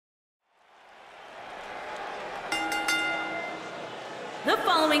The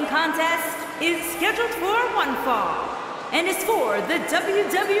following contest is scheduled for one fall and is for the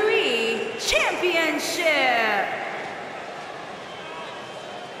WWE Championship.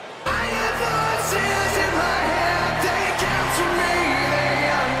 I have voices in my head, they count to me, they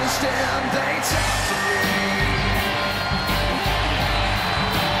understand, they talk to me.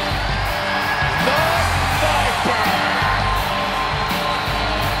 The Viper!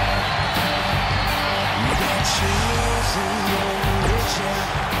 You got chills in your religion,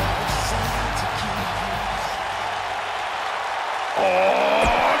 designed to keep you.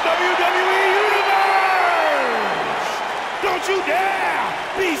 Oh, WWE Universe! Don't you dare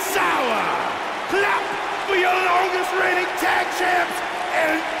be sour! Clap for your longest reigning tag champs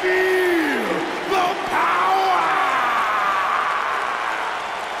and feel the power!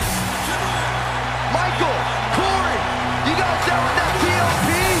 Michael, Corey, you guys down with that PLP?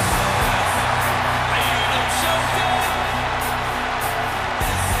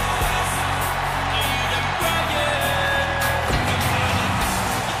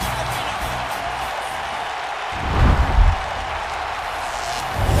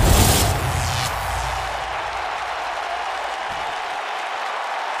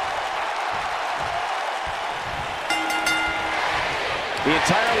 The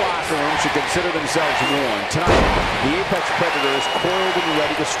entire locker room should consider themselves warned. Tonight, the Apex Predator is coiled and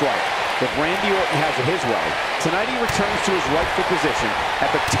ready to strike. If Randy Orton has it his way, tonight he returns to his rightful position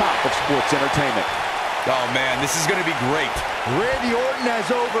at the top of sports entertainment. Oh man, this is going to be great. Randy Orton has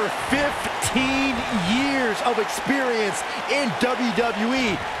over 15 years of experience in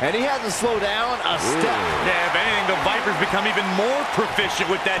WWE, and he hasn't slowed down a step. Yeah, if anything, the Viper's become even more proficient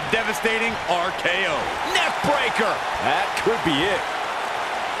with that devastating RKO. Neckbreaker! That could be it.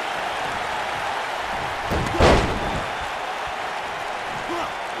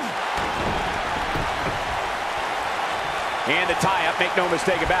 And the tie-up, make no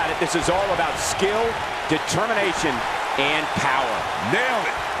mistake about it, this is all about skill, determination, and power. Nailed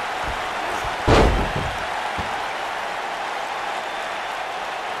it.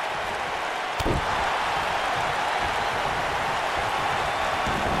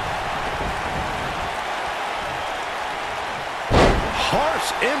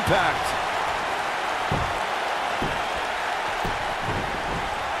 Harsh impact.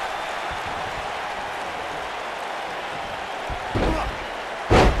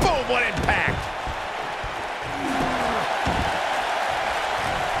 Boom, what impact.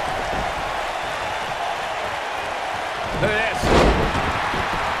 Look at this.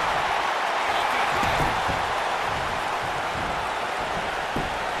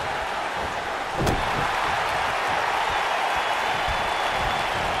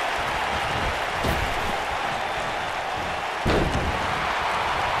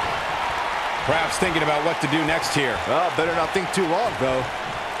 Perhaps thinking about what to do next here. Well, better not think too long, though.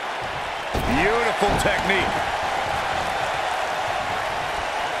 Beautiful technique.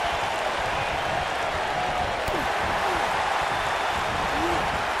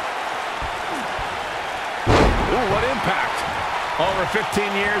 Ooh, what impact! Over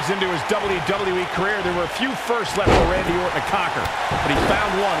 15 years into his WWE career, there were a few firsts left for Randy Orton to conquer. But he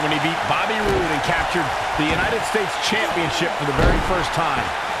found one when he beat Bobby Roode and captured the United States Championship for the very first time.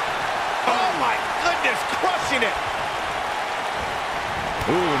 Oh my goodness, crushing it.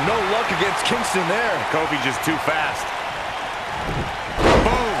 Ooh, no luck against Kingston there. Kofi's just too fast.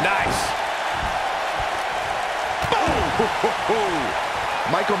 Boom, nice. Boom.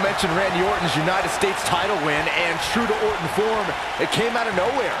 Michael mentioned Randy Orton's United States title win, and true to Orton form, it came out of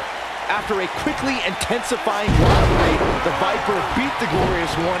nowhere. After a quickly intensifying rivalry, the Viper beat the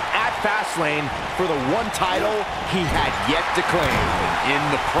Glorious One at Fastlane for the one title he had yet to claim. In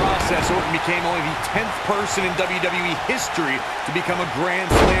the process, Orton became only the 10th person in WWE history to become a Grand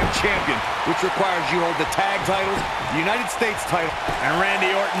Slam champion, which requires you hold the tag titles, the United States title, And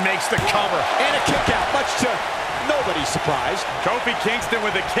Randy Orton makes the cover. And a kick out, much to nobody's surprise. Kofi Kingston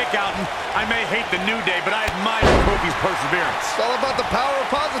with a kick out, and I may hate the New Day, but I admire Kofi's perseverance. It's all about the power of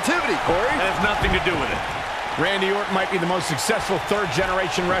positivity, Corey. That has nothing to do with it. Randy Orton might be the most successful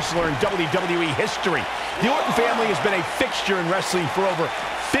third-generation wrestler in WWE history. The Orton family has been a fixture in wrestling for over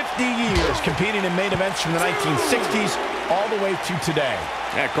 50 years, competing in main events from the 1960s all the way to today.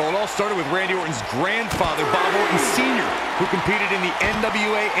 Yeah, Cole, it all started with Randy Orton's grandfather, Bob Orton Sr., who competed in the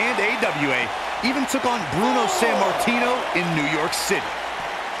NWA and AWA, even took on Bruno Sammartino in New York City.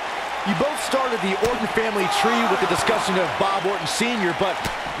 You both started the Orton family tree with the discussion of Bob Orton Sr., but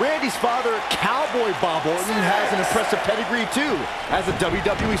Randy's father, Cowboy Bob Orton, has an impressive pedigree too as a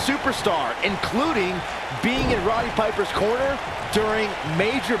WWE superstar, including being in Roddy Piper's corner during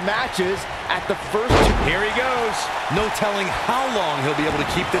major matches at the first two. Here he goes. No telling how long he'll be able to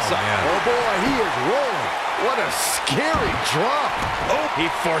keep this up. Oh boy, he is rolling. What a scary drop. Oh,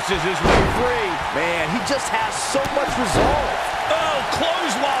 he forces his way free. Man, he just has so much resolve. Oh,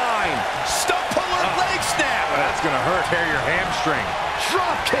 clothesline. Stump puller leg snap. That's going to hurt. Tear your hamstring.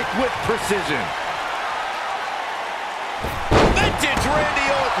 Drop kick with precision. Vintage Randy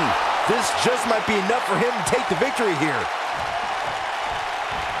Orton. This just might be enough for him to take the victory here.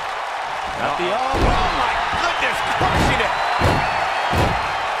 Got the elbow. Oh, my goodness, crushing it.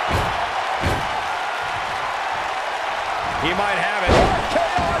 He might have it. KO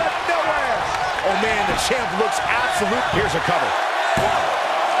out of nowhere. Oh, man, the champ looks absolute. Here's a cover.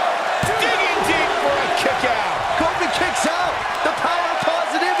 Digging deep for a kick out. Kofi kicks out. The power of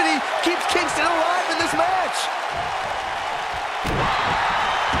positivity keeps Kingston alive in this match.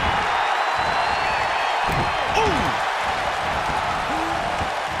 Ooh.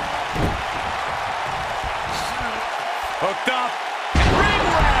 Hooked up. Ring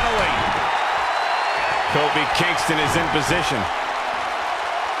rattling. Kofi Kingston is in position.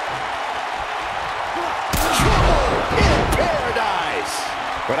 Trouble in paradise.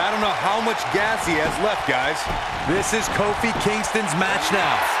 But I don't know how much gas he has left, guys. This is Kofi Kingston's match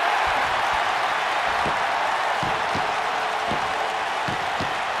now.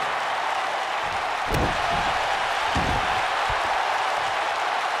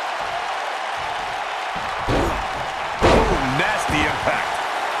 Ooh, nasty impact.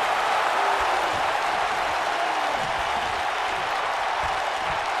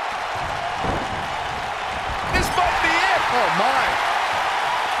 This might be it. Oh, my.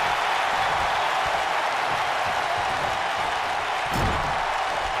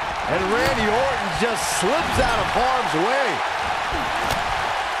 And Randy Orton just slips out of harm's way.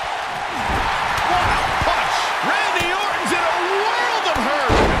 What a punch. Randy Orton's in a world of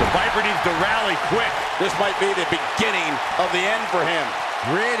hurt. The Viper needs to rally quick. This might be the beginning of the end for him.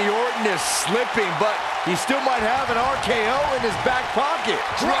 Randy Orton is slipping, but he still might have an RKO in his back pocket.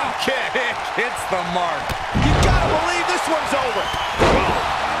 Drop kick. Hits the mark. You gotta believe this one's over.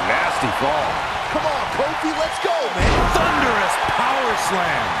 Nasty fall. Come on, Kofi, let's go, man. Thunderous power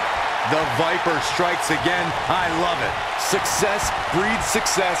slam. The Viper strikes again. I love it. Success breeds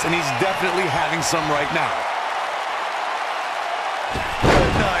success, and he's definitely having some right now.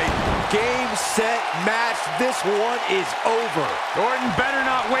 Good night. Game, set, match. This one is over. Orton better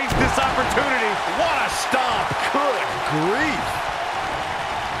not waste this opportunity. What a stomp. Good grief.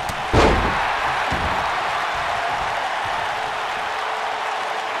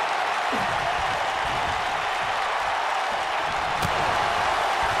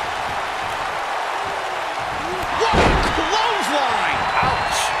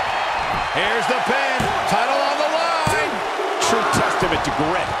 Here's the pin. Title on the line. True testament to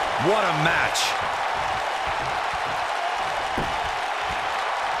grit. What a match.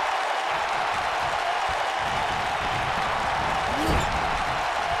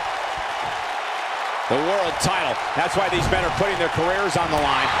 The world title. That's why these men are putting their careers on the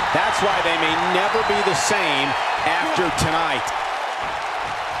line. That's why they may never be the same after tonight.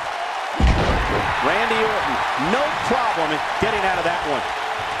 Randy Orton, no problem in getting out of that one.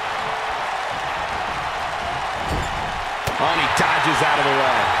 Oh, and he dodges out of the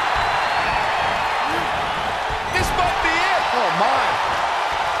way. This might be it. Oh, my.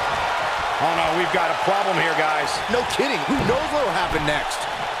 Oh, no, we've got a problem here, guys. No kidding. Who knows what will happen next?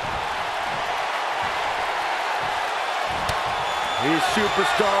 These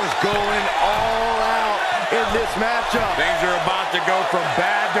superstars going all out in this matchup. Things are about to go from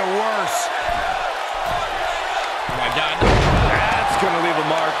bad to worse. Oh, my God. That's going to leave a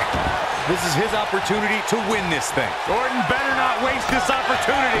mark. This is his opportunity to win this thing. Orton better not waste this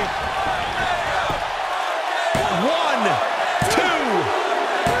opportunity. 1, 2,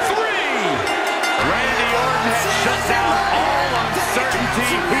 3. Randy Orton has shut down all uncertainty.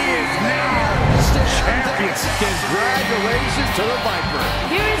 He is now champion. Congratulations to the Viper.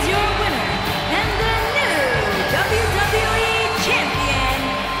 Here is your winner and the new WWE Champion.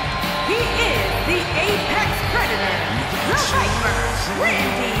 He is the Apex Predator, the Viper,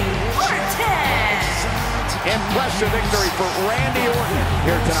 Randy Orton. Impressive victory for Randy Orton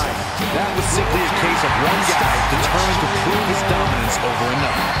here tonight. That was simply a case of one guy determined to prove his dominance over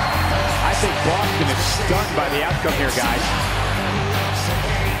another. I think Boston is stunned by the outcome here, guys.